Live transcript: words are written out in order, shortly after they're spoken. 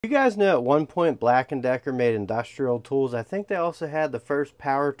You guys know at one point Black & Decker made industrial tools. I think they also had the first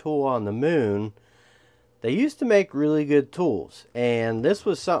power tool on the moon. They used to make really good tools, and this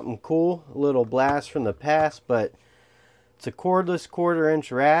was something cool, a little blast from the past, but it's a cordless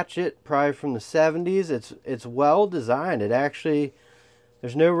 1/4-inch ratchet, probably from the 70s. It's well designed. It actually,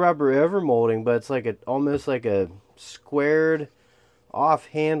 there's no rubber overmolding, but it's like almost like a squared off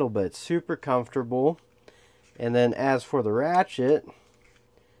handle, but it's super comfortable. And then as for the ratchet,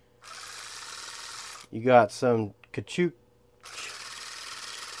 you got some caoutchouc,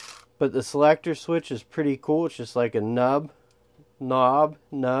 but the selector switch is pretty cool. It's just like a knob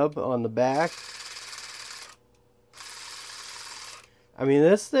on the back. I mean,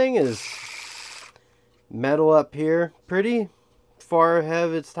 this thing is metal up here, pretty far ahead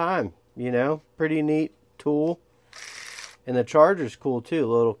of its time, you know, pretty neat tool. And the charger's cool too,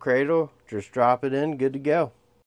 little cradle, just drop it in, good to go.